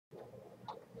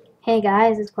Hey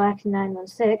guys, it's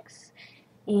Claxon916,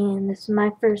 and this is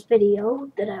my first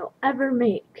video that I'll ever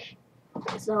make.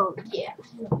 So yeah,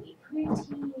 it's gonna be pretty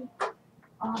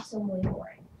awesomely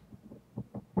boring.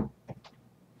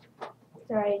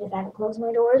 Sorry, I just had to close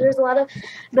my doors. There's a lot of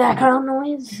background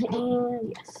noise,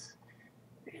 and yes.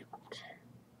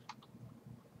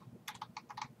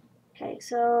 Okay,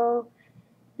 so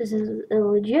this is a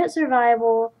legit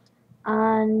survival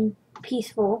on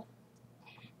peaceful.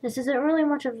 This isn't really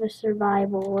much of a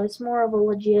survival. It's more of a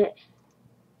legit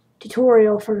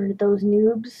tutorial for those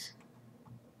noobs.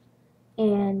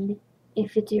 And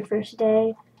if it's your first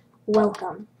day,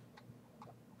 welcome.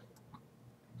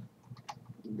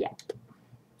 Yep.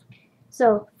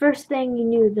 So, first thing you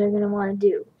noobs are going to want to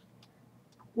do,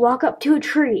 walk up to a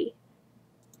tree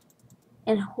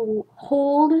and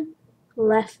hold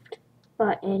left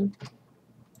button,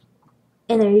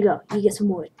 and there you go. You get some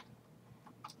wood.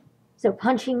 So,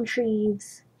 punching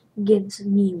trees gives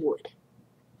me wood.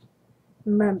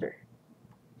 Remember,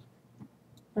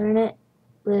 learn it,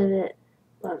 live it,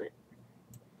 love it.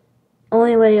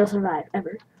 Only way you'll survive,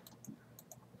 ever.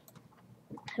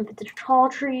 If it's a tall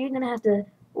tree, you're going to have to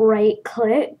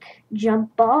right-click,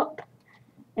 jump up,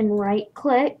 and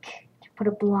right-click to put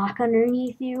a block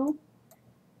underneath you.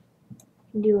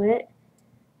 Do it.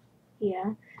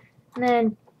 Yeah. And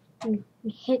then you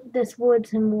hit this wood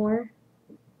some more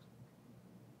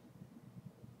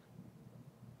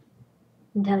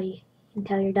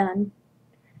until you're done.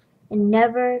 And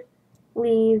never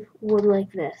leave wood like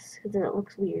this, because it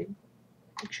looks weird.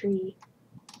 A tree.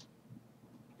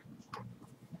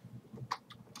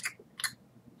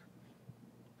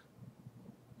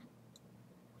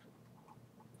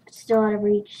 Still out of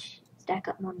reach. Stack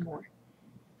up one more.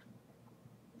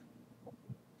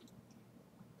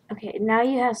 Okay, now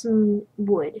you have some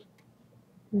wood.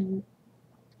 Now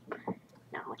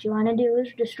what you want to do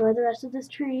is destroy the rest of this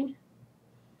tree.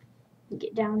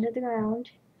 Get down to the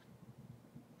ground.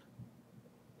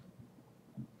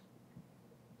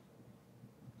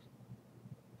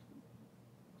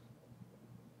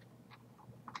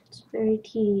 It's very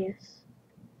tedious.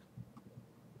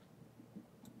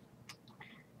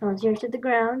 Once you're to the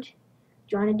ground,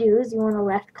 what you want to do is you want to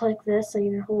left click this so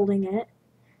you're holding it.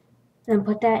 Then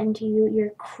put that into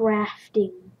your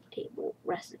crafting table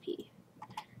recipe.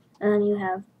 And then you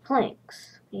have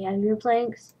planks. You have your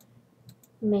planks.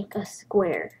 Make a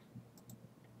square.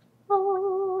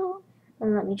 Oh.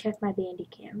 And let me check my bandy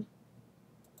cam.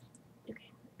 Okay,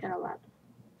 got a lot.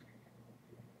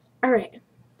 Alright,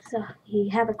 so you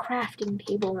have a crafting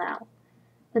table now.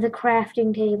 With a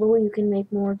crafting table, you can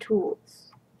make more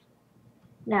tools.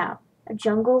 Now, a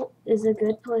jungle is a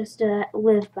good place to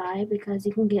live by because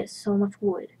you can get so much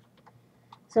wood.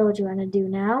 So what you want to do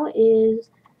now is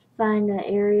find an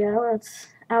area that's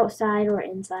outside or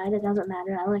inside. It doesn't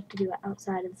matter. I like to do it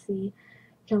outside of the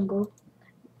jungle.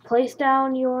 Place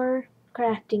down your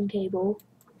crafting table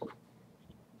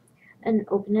and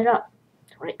open it up.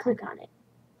 Right click on it.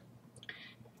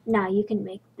 Now you can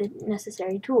make the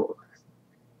necessary tools.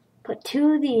 Put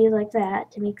 2 of these like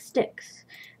that to make sticks.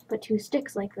 Put 2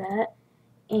 sticks like that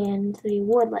and 3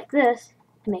 wood like this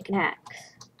to make an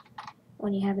axe.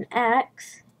 When you have an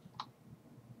axe,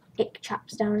 it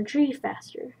chops down a tree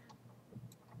faster.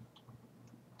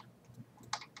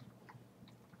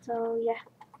 So yeah.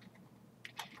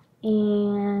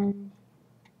 And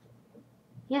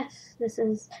yes, this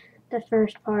is the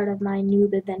first part of my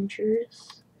noob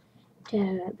adventures.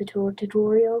 The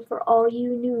tutorial for all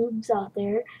you noobs out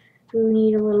there who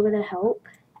need a little bit of help.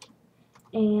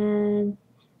 And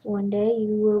one day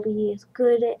you will be as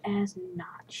good as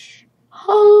Notch.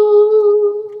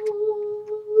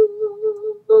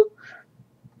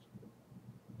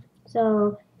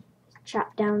 So,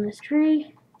 chop down this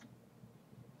tree,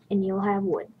 and you'll have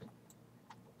wood.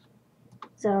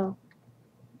 So,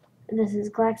 this is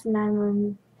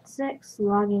Claxon916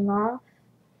 logging off.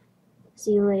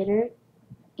 See you later.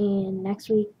 And next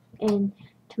week, and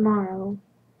tomorrow,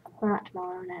 well, not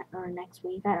tomorrow, or next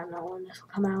week, I don't know when this will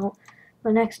come out.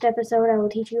 The next episode, I will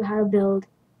teach you how to build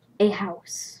a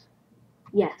house.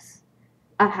 Yes,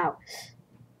 a house.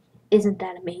 Isn't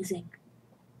that amazing?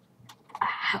 A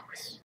house.